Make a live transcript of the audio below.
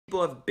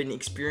People have been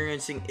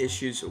experiencing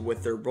issues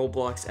with their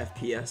Roblox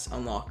FPS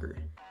Unlocker.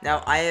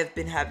 Now, I have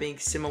been having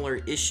similar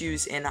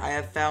issues and I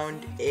have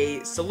found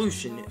a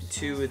solution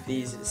to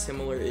these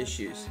similar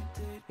issues.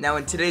 Now,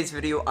 in today's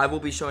video, I will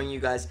be showing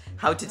you guys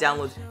how to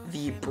download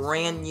the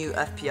brand new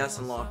FPS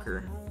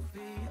Unlocker.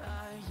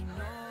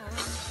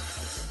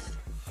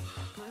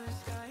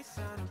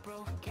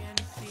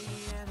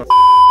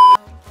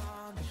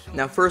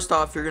 Now, first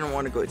off, you're going to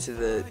want to go to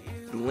the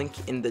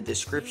link in the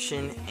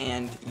description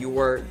and you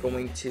are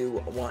going to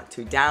want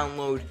to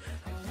download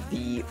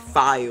the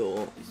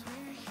file.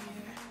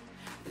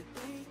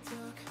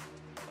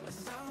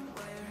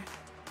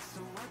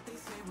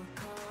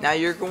 Now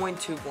you're going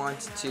to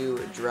want to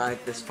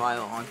drag this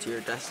file onto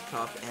your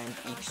desktop and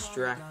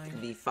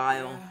extract the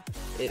file.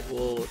 It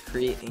will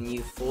create a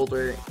new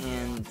folder,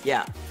 and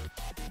yeah.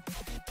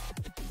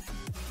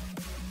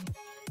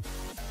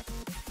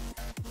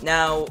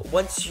 Now,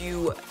 once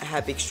you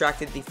have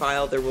extracted the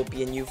file, there will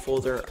be a new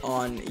folder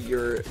on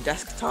your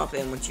desktop,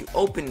 and once you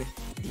open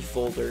the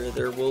folder,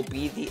 there will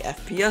be the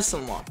FPS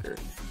Unlocker.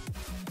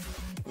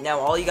 Now,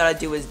 all you gotta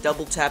do is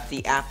double tap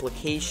the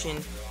application,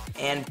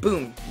 and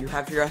boom, you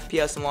have your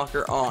FPS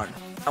Unlocker on.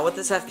 Now, what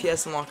this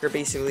FPS Unlocker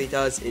basically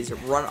does is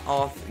run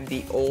off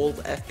the old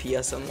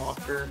FPS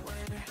Unlocker,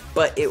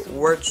 but it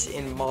works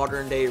in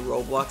modern day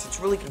Roblox. It's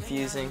really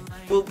confusing.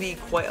 Will be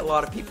quite a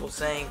lot of people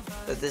saying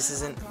that this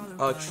isn't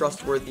a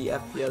trustworthy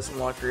FPS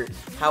Unlocker.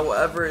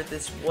 However,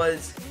 this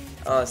was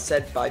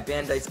said by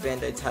Bandites.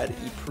 Bandites had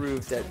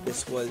proved that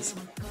this was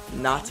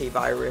not a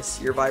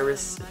virus. Your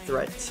virus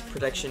threat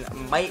protection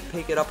might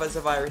pick it up as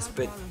a virus,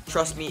 but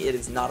trust me, it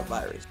is not a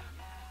virus.